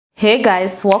Hey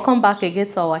guys, welcome back again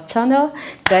to our channel.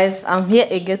 Guys, I'm here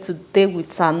again today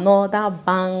with another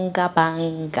banger.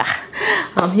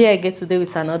 I'm here again today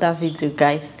with another video,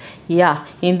 guys. Yeah,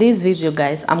 in this video,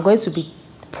 guys, I'm going to be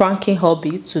pranking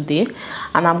hubby today,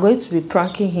 and I'm going to be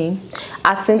pranking him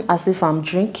acting as if I'm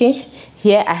drinking.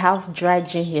 Here I have dry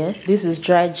gin here. This is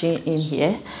dry gin in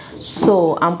here,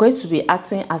 so I'm going to be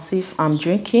acting as if I'm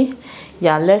drinking.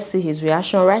 Yeah, let's see his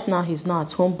reaction. Right now he's not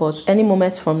at home, but any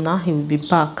moment from now he will be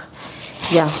back.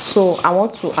 Yeah, so I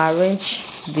want to arrange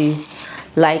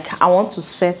I want to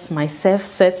set my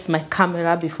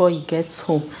camera before he gets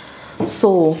home.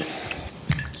 So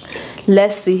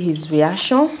let's see his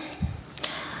reaction.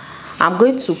 I'm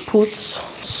going to put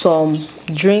some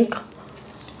drink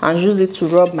and use it to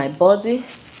rub my body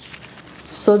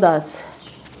so that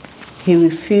he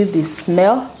will feel the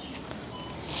smell.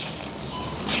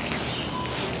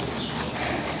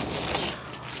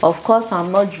 Of course,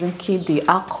 I'm not drinking the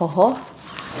alcohol.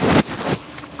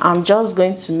 I'm just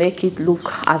going to make it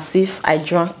look as if I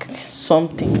drank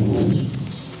something.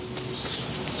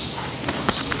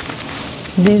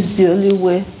 This is the only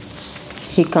way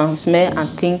he can smell and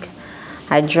think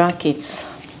I drank it.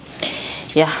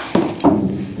 Yeah.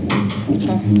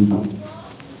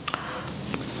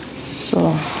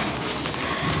 So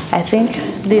I think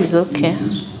this is okay.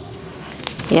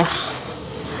 Yeah.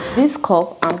 This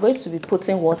cup, I'm going to be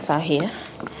putting water here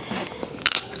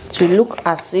to look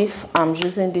as if I'm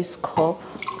using this cup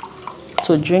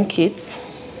to drink it.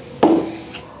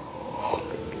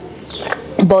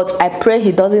 But I pray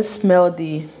he doesn't smell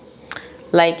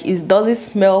it doesn't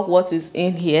smell what is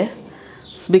in here,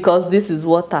 because this is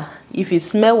water. If he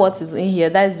smells what is in here,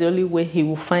 that is the only way he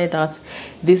will find out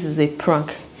this is a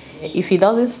prank. If he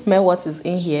doesn't smell what is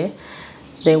in here,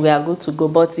 then we are good to go.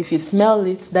 But if he smells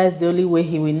it, that is the only way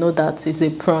he will know that it's a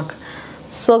prank.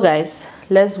 So guys,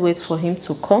 let's wait for him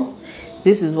to come.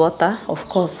 This is water, of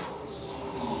course.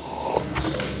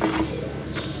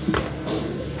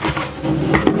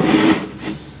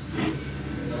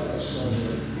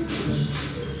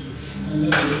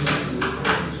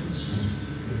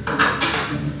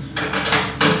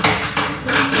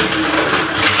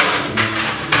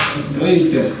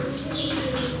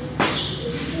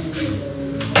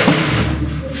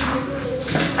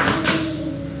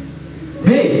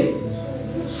 Hey!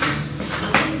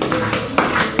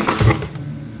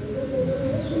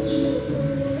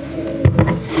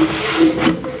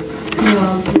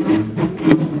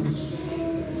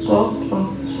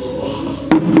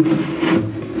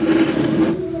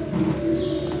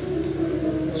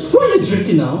 What are you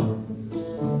drinking now?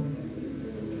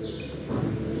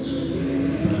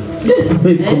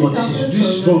 Baby, come on, this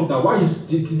is strong now. Why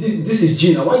this is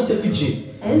gin now? Why are you taking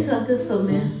gin? I started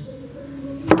somewhere.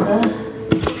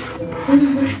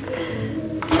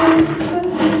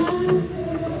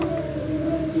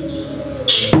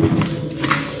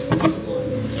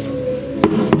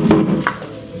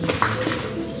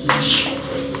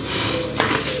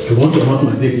 You want to hurt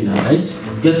my baby now, right?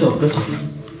 Get up, get up.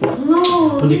 No.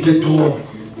 Honey, get up.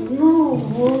 No.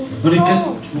 Honey, get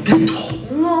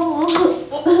up. No.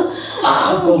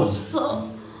 Ah, God.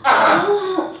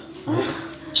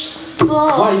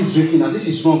 Why are you drinking now? This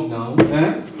is wrong now.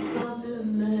 Eh?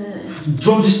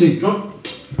 Drop this thing, drop.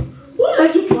 What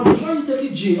like you drop this? Why are you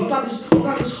taking gin? Under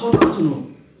this hot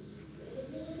afternoon.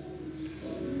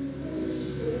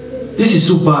 This is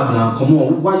too bad now. Come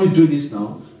on, why are you doing this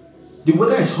now? The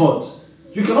weather is hot.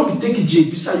 You cannot be taking gin.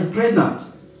 Besides, you're pregnant.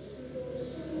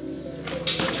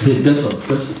 Babe, get up,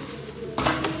 get up.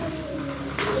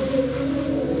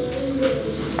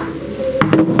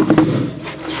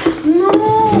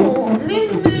 No,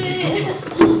 leave me.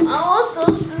 I want to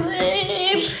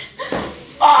sleep.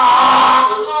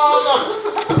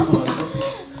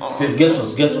 Babe, get up,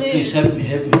 please help me.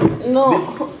 No.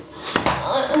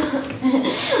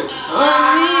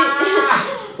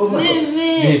 Leave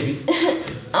me. Baby.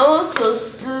 I want to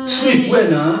sleep. Sleep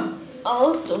when, huh? I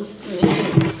want to sleep.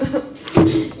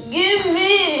 Give me.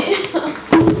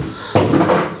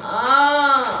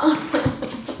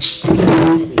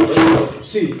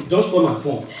 See, don't spoil my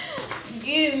phone.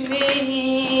 Give me.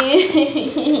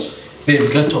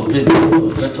 Babe, get up, babe.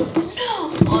 Get up.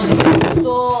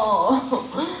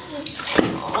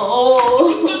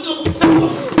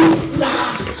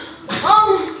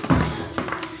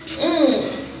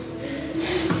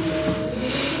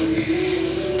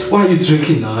 Why are you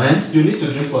drinking now, eh? You need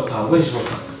to drink water. Where is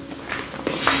water?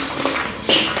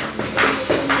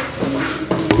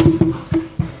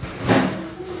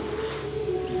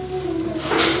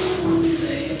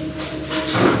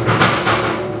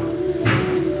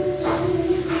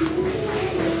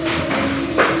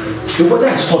 The weather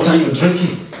is hot water you're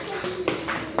drinking?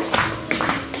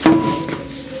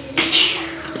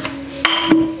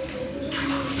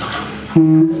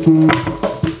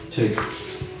 Take.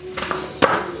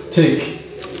 Take.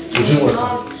 You drink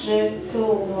water.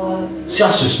 See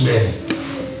how she smells.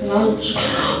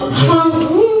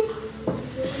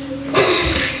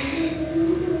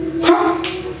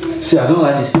 See, I don't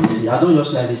like this thing. See, I don't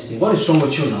just like this thing. What is wrong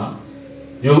with you now?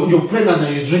 You're pregnant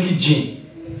and you're drinking gin.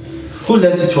 Who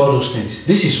let you do all those things?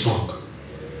 This is wrong.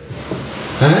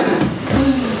 Huh?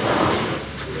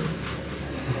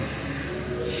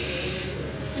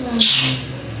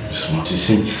 Smart, you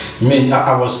see. I mean,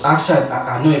 I was outside.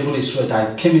 I know even sweat.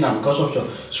 I came in and because of your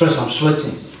stress, I'm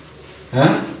sweating.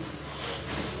 Huh?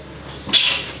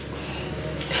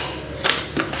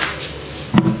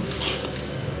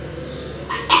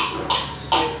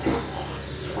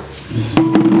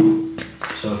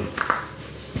 Sorry.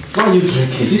 Why are you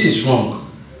drinking? This is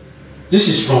wrong. This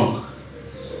is wrong.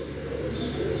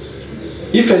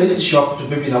 If anything should happen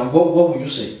to baby now, what will you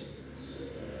say?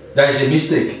 That is a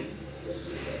mistake.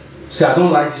 Say, I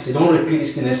don't like this thing. Don't repeat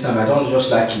this thing next time. I don't just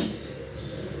like it.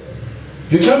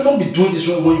 You cannot be doing this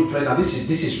when you pray. Now this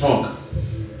is wrong.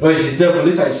 Well, it's the devil.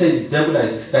 Later I say it's the devil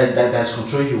that is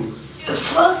controlling you. You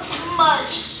talk too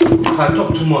much. I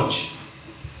talk too much.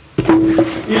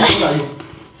 What are you?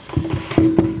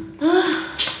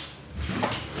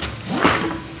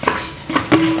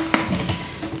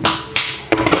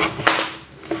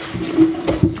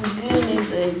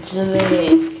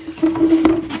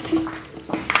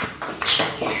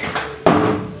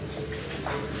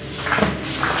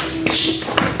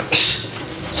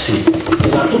 See,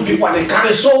 there are two people they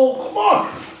carry so come on.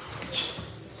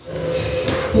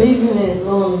 Leave me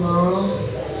alone now.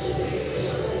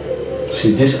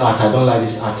 See this art, I don't like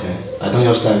this art. I don't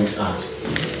just like this art.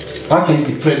 How can you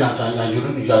be pregnant and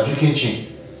you are drinking gin?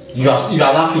 You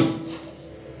are laughing.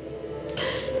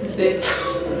 It's a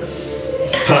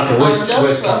Frankie,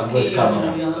 where's camera?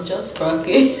 I'm just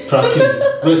cracking. Frankie,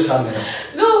 where's camera?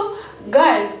 No,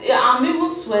 guys, I'm even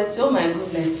sweating. Oh my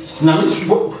goodness. Now,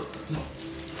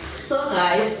 So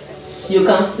guys, you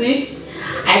can see,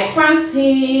 I pranked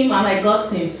him and I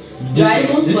got him. I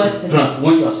even sweating. Prank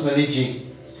when you are smelling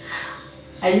gin.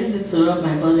 I used it to rub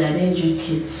my body. I didn't drink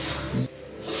it.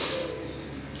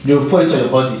 You put it on your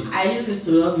body. I use it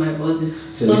to rub my body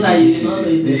So that you know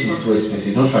this is too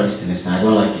expensive. Don't try this thing next time. I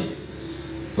don't like it.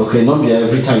 Okay, not be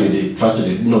every time you try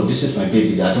to. No, this is my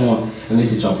baby. I don't want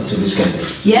anything to happen to this guy.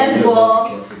 Yes,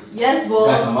 boss. Yes, boss.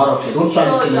 Guys, I'm out of here. Don't try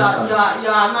this thing next time. You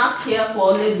are not here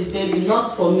for only the baby, not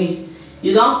for me.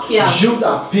 You don't care. You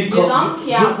that pick up. You don't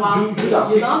care about me. You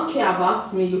don't care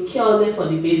about me. You care only for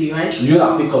the baby, right? You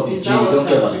that pick up the gin. You don't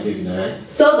care about the baby, right?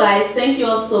 So guys, thank you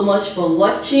all so much for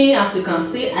watching. As you can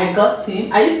see, I got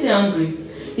him. Are you still hungry?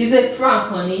 It's a prank,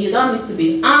 honey. You don't need to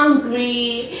be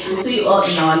angry. See you all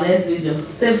in our next video.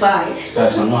 Say bye.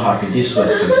 Guys, I'm not happy. This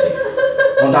was crazy.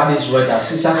 Under this weather,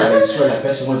 since I swear that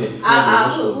person will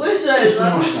which one is too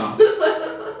much now.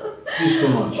 It's too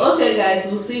much. Okay guys,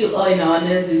 we'll see you all in our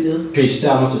next video. Please, stay.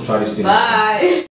 I want to try this thing. Bye.